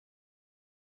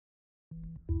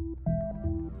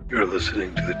You're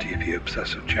listening to the TV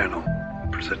Obsessive channel,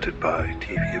 presented by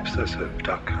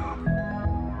TVObsessive.com.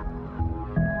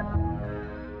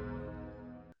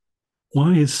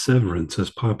 Why is Severance as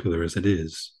popular as it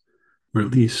is, or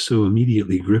at least so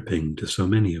immediately gripping to so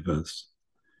many of us?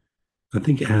 I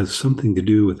think it has something to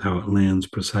do with how it lands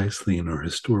precisely in our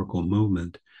historical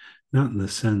moment, not in the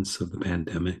sense of the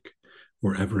pandemic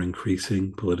or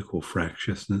ever-increasing political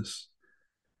fractiousness,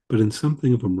 but in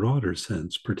something of a broader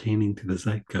sense pertaining to the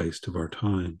zeitgeist of our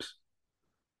times.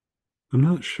 I'm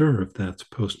not sure if that's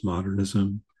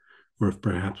postmodernism or if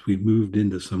perhaps we've moved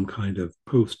into some kind of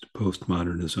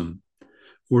post-postmodernism,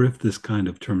 or if this kind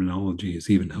of terminology is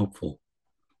even helpful.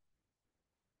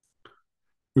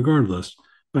 Regardless,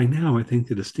 by now I think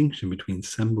the distinction between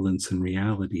semblance and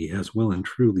reality has well and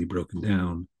truly broken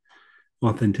down.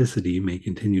 Authenticity may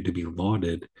continue to be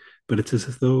lauded, but it's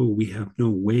as though we have no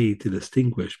way to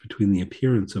distinguish between the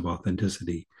appearance of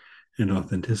authenticity and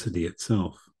authenticity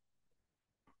itself.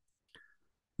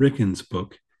 Ricken's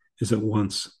book is at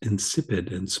once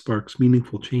insipid and sparks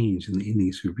meaningful change in the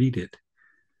indies who read it.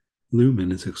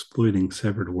 Luhmann is exploiting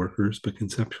severed workers but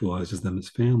conceptualizes them as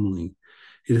family.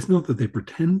 It is not that they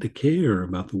pretend to care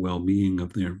about the well-being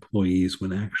of their employees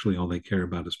when actually all they care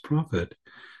about is profit.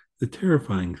 The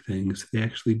terrifying thing is that they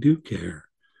actually do care.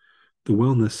 The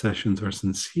wellness sessions are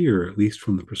sincere, at least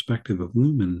from the perspective of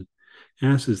Luhmann,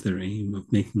 as is their aim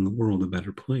of making the world a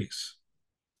better place.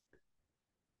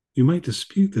 You might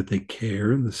dispute that they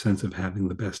care in the sense of having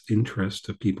the best interest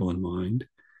of people in mind,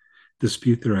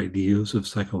 dispute their ideas of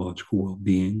psychological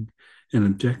well-being, and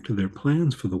object to their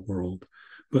plans for the world,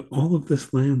 but all of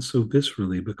this lands so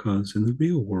viscerally because in the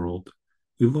real world,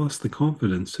 we've lost the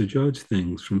confidence to judge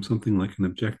things from something like an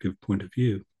objective point of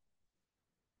view.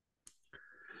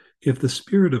 If the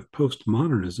spirit of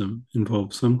postmodernism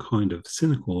involves some kind of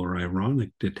cynical or ironic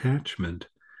detachment,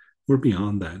 we're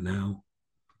beyond that now.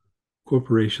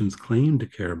 Corporations claim to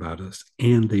care about us,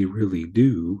 and they really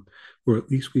do, or at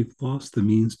least we've lost the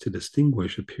means to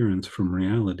distinguish appearance from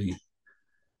reality.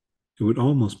 It would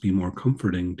almost be more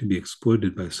comforting to be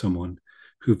exploited by someone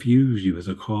who views you as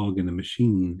a cog in a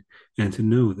machine and to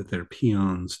know that their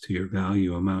peons to your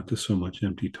value amount to so much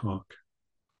empty talk.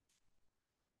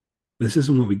 This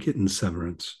isn't what we get in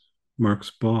Severance.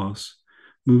 Mark's boss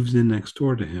moves in next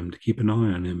door to him to keep an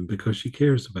eye on him because she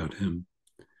cares about him.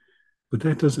 But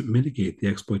that doesn't mitigate the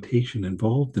exploitation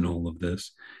involved in all of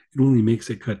this. It only makes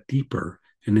it cut deeper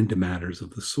and into matters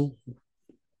of the soul.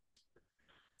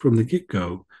 From the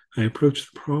get-go, I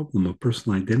approached the problem of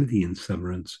personal identity in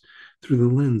Severance through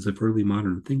the lens of early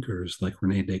modern thinkers like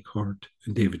René Descartes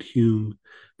and David Hume.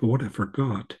 But what I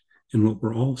forgot, and what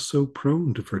we're all so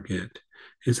prone to forget,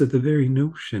 is that the very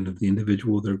notion of the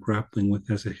individual they're grappling with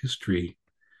has a history.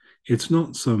 It's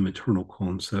not some eternal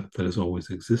concept that has always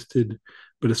existed,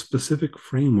 but a specific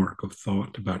framework of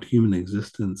thought about human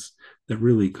existence that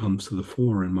really comes to the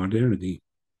fore in modernity.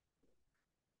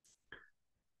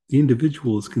 The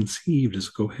individual is conceived as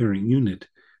a coherent unit,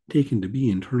 taken to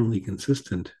be internally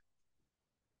consistent.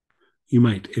 You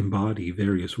might embody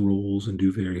various roles and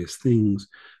do various things,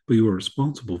 but you are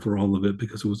responsible for all of it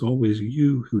because it was always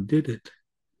you who did it.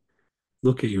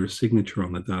 Look at your signature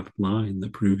on the dotted line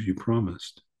that proves you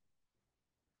promised.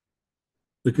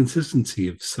 The consistency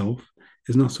of self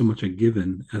is not so much a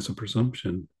given as a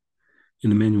presumption.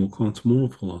 In Immanuel Kant's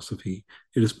moral philosophy,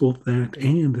 it is both that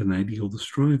and an ideal to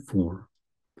strive for.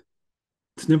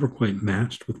 It's never quite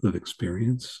matched with lived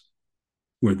experience,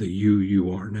 where the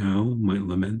you are now might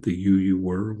lament the you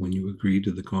were when you agreed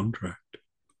to the contract.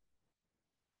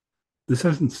 This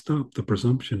hasn't stopped the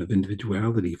presumption of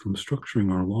individuality from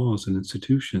structuring our laws and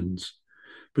institutions,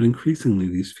 but increasingly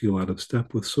these feel out of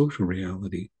step with social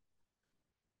reality.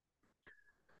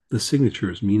 The signature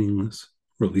is meaningless,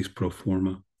 or at least pro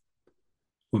forma.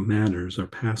 What matters are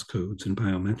passcodes and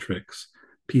biometrics,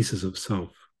 pieces of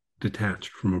self, detached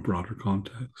from a broader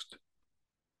context.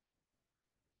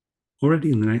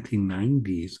 Already in the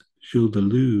 1990s, Gilles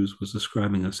Deleuze was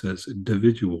describing us as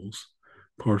individuals,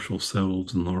 partial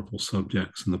selves and larval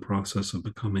subjects in the process of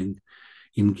becoming,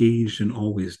 engaged in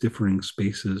always differing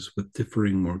spaces with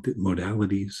differing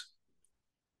modalities.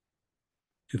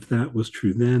 If that was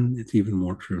true then, it's even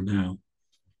more true now.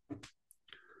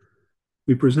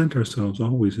 We present ourselves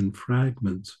always in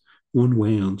fragments, one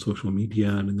way on social media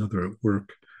and another at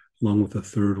work, along with a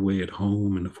third way at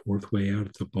home and a fourth way out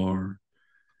at the bar.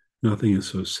 Nothing is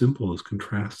so simple as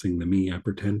contrasting the me I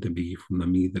pretend to be from the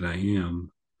me that I am.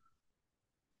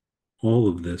 All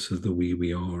of this is the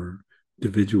we are,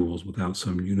 individuals without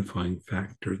some unifying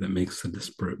factor that makes the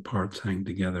disparate parts hang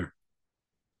together.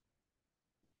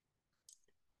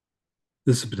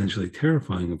 This is potentially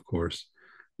terrifying, of course,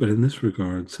 but in this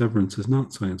regard, Severance is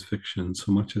not science fiction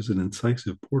so much as an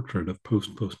incisive portrait of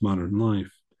post-postmodern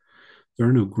life. There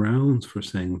are no grounds for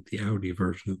saying that the Audi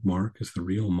version of Mark is the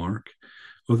real Mark,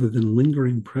 other than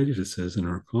lingering prejudices in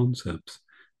our concepts,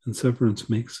 and Severance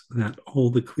makes that all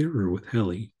the clearer with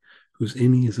Helly, whose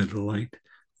innie is a delight,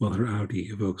 while her Audi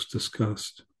evokes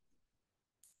disgust.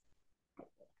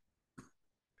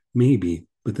 Maybe,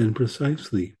 but then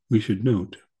precisely we should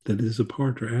note that it is a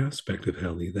part or aspect of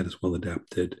Helly that is well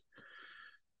adapted.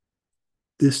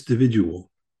 This individual,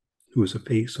 who is a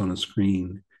face on a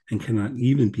screen and cannot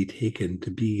even be taken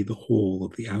to be the whole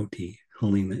of the Audi,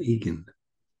 Helena Egan.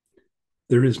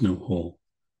 There is no whole.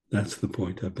 That's the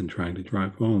point I've been trying to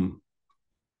drive home.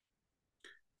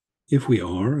 If we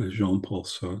are, as Jean-Paul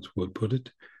Sartre would put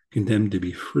it, condemned to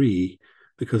be free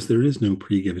because there is no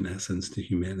pre-given essence to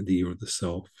humanity or the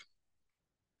self,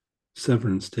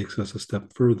 Severance takes us a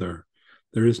step further.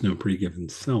 There is no pre-given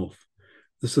self.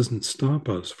 This doesn't stop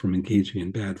us from engaging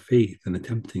in bad faith and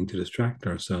attempting to distract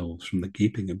ourselves from the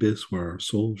gaping abyss where our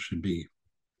souls should be.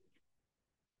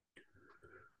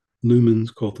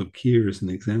 Luhmann's Cult of Keir is an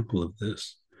example of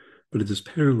this, but it is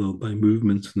paralleled by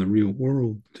movements in the real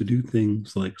world to do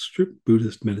things like strip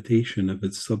Buddhist meditation of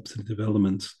its substantive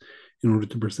elements in order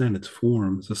to present its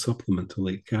form as a supplement to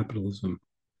late capitalism.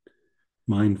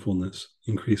 Mindfulness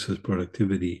increases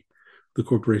productivity. The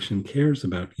corporation cares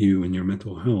about you and your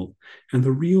mental health, and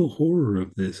the real horror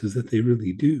of this is that they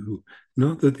really do,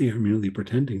 not that they are merely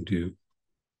pretending to.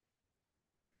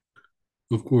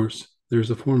 Of course, there is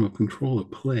a form of control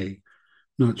at play,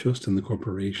 not just in the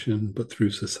corporation, but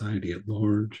through society at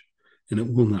large, and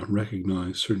it will not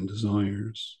recognize certain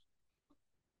desires.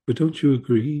 But don't you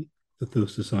agree that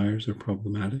those desires are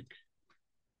problematic?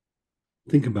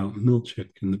 Think about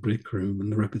Milchik in the break room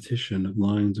and the repetition of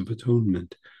lines of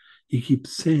atonement. He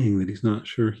keeps saying that he's not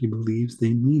sure he believes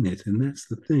they mean it, and that's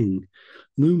the thing.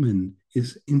 Luhmann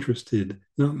is interested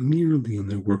not merely in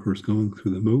their workers going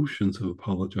through the motions of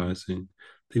apologizing.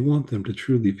 They want them to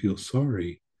truly feel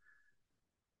sorry.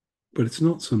 But it's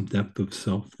not some depth of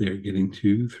self they are getting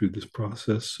to through this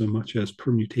process so much as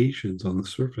permutations on the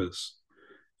surface.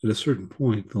 At a certain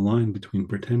point, the line between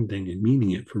pretending and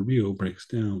meaning it for real breaks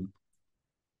down.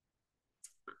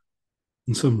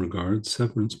 In some regards,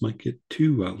 Severance might get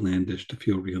too outlandish to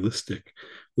feel realistic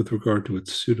with regard to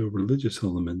its pseudo-religious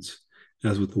elements,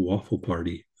 as with the Waffle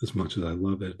Party, as much as I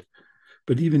love it.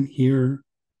 But even here,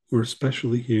 or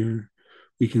especially here,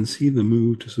 we can see the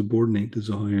move to subordinate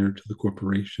desire to the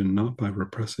corporation, not by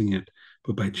repressing it,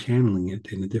 but by channeling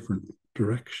it in a different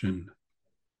direction.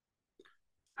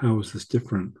 How is this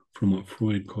different from what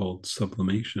Freud called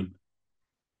sublimation,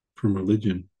 from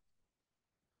religion?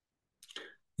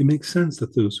 It makes sense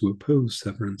that those who oppose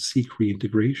severance seek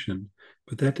reintegration,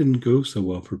 but that didn't go so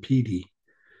well for Petey.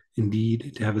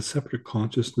 Indeed, to have a separate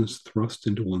consciousness thrust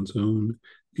into one's own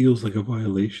feels like a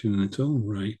violation in its own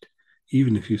right,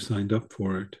 even if you signed up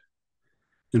for it.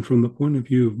 And from the point of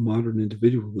view of modern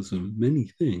individualism, many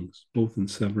things, both in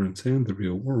Severance and the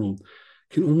real world,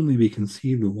 can only be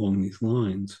conceived along these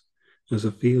lines as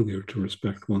a failure to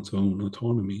respect one's own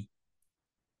autonomy.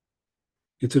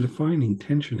 It's a defining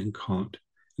tension in Kant,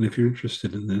 and if you're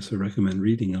interested in this, I recommend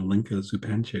reading Alenka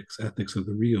Zupanchik's Ethics of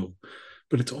the Real,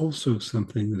 but it's also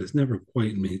something that has never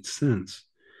quite made sense.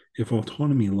 If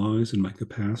autonomy lies in my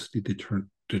capacity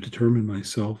to determine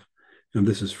myself, and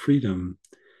this is freedom,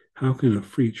 how can a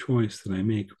free choice that I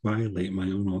make violate my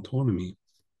own autonomy?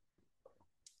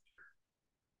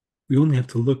 We only have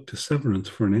to look to Severance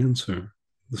for an answer,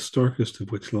 the starkest of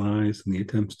which lies in the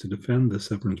attempts to defend the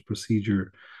severance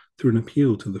procedure through an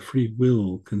appeal to the free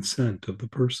will consent of the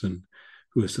person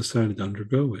who has decided to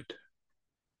undergo it.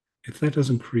 If that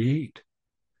doesn't create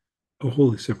a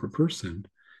wholly separate person,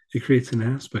 it creates an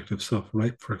aspect of self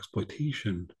ripe for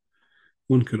exploitation.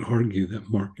 One could argue that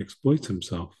Mark exploits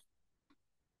himself.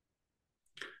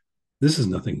 This is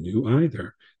nothing new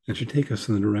either, and should take us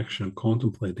in the direction of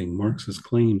contemplating Marx's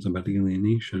claims about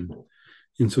alienation.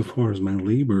 Insofar as my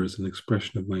labor is an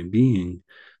expression of my being,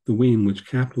 the way in which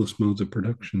capitalist modes of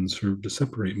production serve to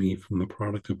separate me from the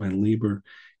product of my labor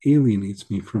alienates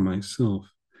me from myself.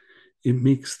 It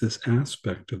makes this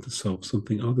aspect of the self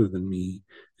something other than me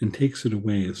and takes it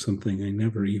away as something I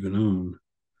never even own.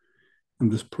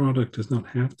 And this product does not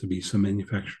have to be some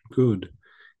manufactured good.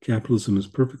 Capitalism is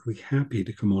perfectly happy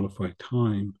to commodify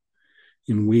time.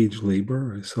 In wage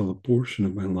labor, I sell a portion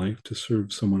of my life to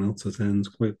serve someone else's ends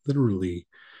quite literally,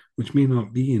 which may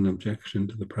not be an objection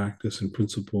to the practice and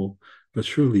principle, but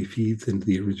surely feeds into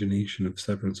the origination of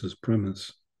Severance's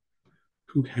premise.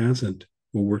 Who hasn't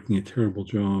while working a terrible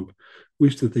job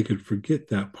wish that they could forget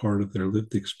that part of their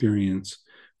lived experience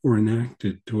or enact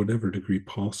it to whatever degree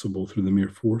possible through the mere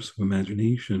force of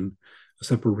imagination, a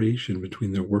separation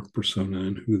between their work persona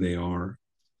and who they are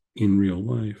in real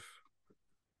life.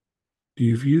 Do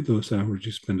you view those hours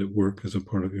you spend at work as a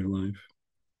part of your life?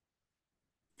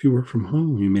 If you work from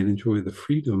home, you may enjoy the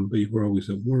freedom, but you were always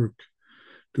at work.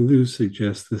 Deleuze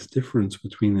suggests this difference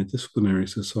between a disciplinary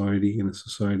society and a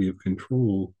society of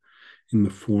control. In the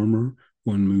former,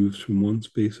 one moves from one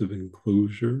space of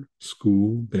enclosure,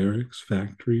 school, barracks,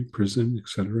 factory, prison,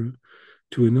 etc.,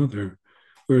 to another,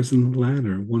 whereas in the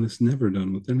latter, one is never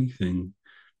done with anything.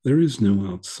 There is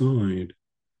no outside.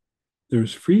 There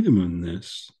is freedom in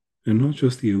this, and not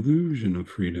just the illusion of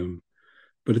freedom,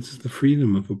 but it is the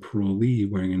freedom of a parolee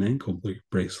wearing an ankle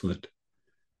bracelet.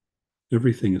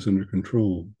 Everything is under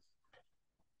control.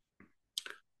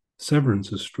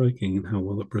 Severance is striking in how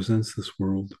well it presents this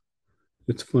world.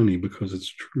 It's funny because it's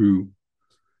true.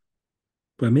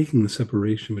 By making the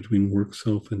separation between work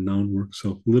self and non work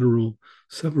self literal,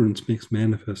 Severance makes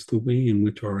manifest the way in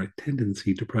which our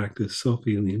tendency to practice self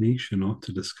alienation ought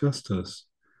to disgust us.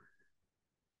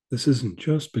 This isn't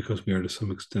just because we are to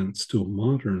some extent still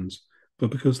moderns, but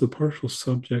because the partial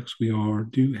subjects we are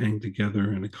do hang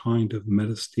together in a kind of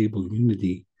metastable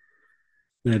unity.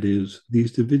 That is,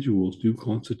 these individuals do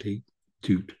constitute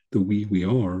the we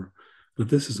are, but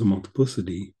this is a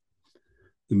multiplicity.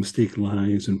 The mistake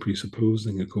lies in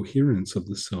presupposing a coherence of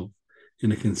the self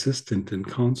in a consistent and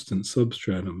constant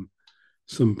substratum,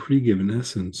 some pre-given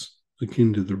essence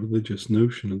akin to the religious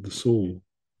notion of the soul.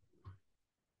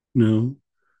 No,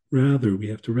 rather we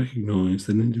have to recognize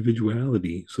that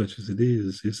individuality, such as it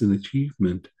is an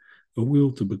achievement, a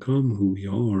will to become who we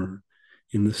are,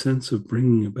 in the sense of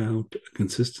bringing about a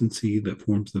consistency that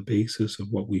forms the basis of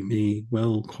what we may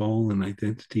well call an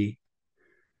identity.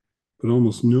 But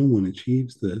almost no one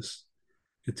achieves this.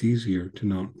 It's easier to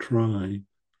not try,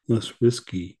 less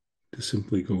risky to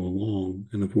simply go along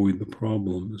and avoid the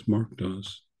problem, as Mark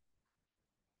does.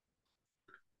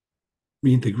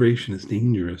 Reintegration is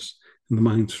dangerous, and the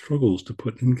mind struggles to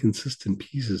put inconsistent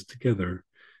pieces together.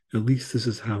 At least this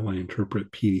is how I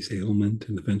interpret Petey's ailment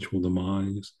and eventual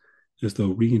demise, as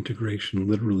though reintegration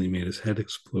literally made his head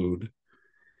explode.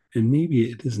 And maybe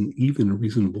it isn't even a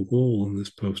reasonable goal in this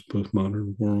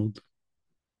postmodern world.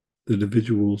 The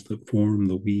individuals that form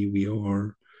the we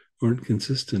are aren't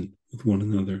consistent with one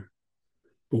another.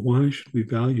 But why should we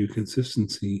value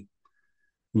consistency?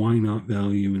 Why not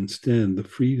value instead the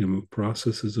freedom of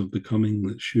processes of becoming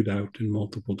that shoot out in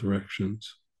multiple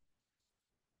directions?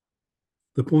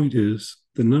 The point is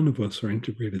that none of us are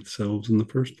integrated selves in the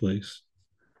first place.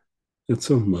 At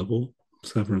some level,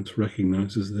 Severance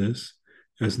recognizes this,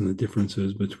 as in the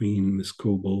differences between Miss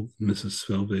Coble and Mrs.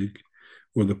 Svelvig,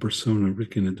 or the persona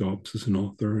Rickon adopts as an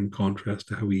author in contrast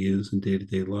to how he is in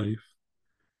day-to-day life.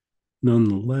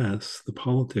 Nonetheless, the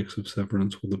politics of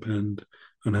Severance will depend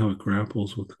on how it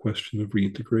grapples with the question of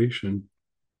reintegration.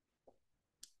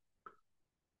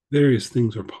 Various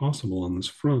things are possible on this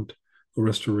front. A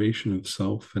restoration of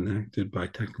self enacted by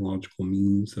technological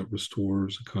means that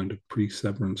restores a kind of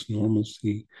pre-severance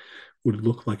normalcy would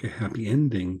look like a happy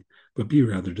ending, but be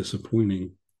rather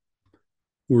disappointing.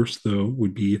 Worse, though,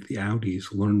 would be if the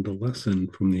Audis learned the lesson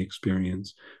from the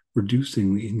experience,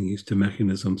 reducing the innies to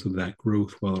mechanisms of that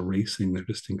growth while erasing their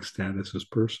distinct status as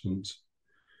persons.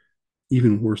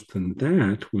 Even worse than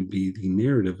that would be the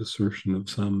narrative assertion of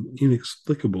some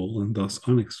inexplicable and thus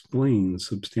unexplained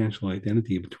substantial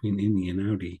identity between Inni and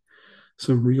Audi,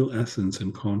 some real essence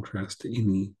in contrast to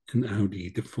Inni and Audi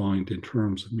defined in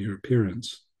terms of mere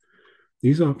appearance.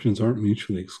 These options aren't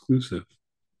mutually exclusive.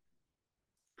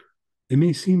 It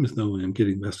may seem as though I am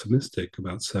getting pessimistic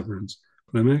about Severance,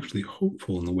 but I'm actually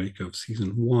hopeful in the wake of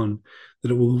season 1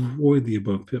 that it will avoid the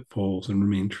above pitfalls and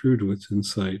remain true to its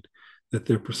insight that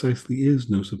there precisely is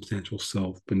no substantial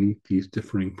self beneath these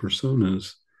differing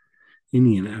personas.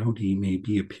 Inni and Audi may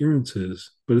be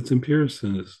appearances, but its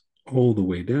appearances all the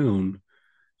way down,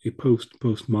 a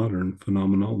postmodern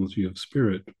phenomenology of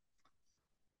spirit.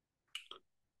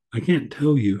 I can't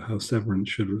tell you how Severance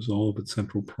should resolve its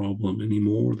central problem any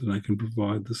more than I can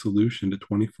provide the solution to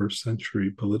 21st century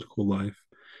political life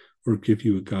or give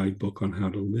you a guidebook on how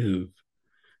to live.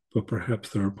 But perhaps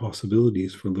there are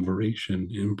possibilities for liberation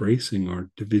in embracing our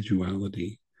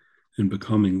individuality and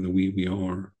becoming the we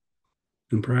are.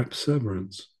 And perhaps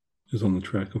Severance is on the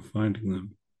track of finding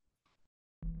them.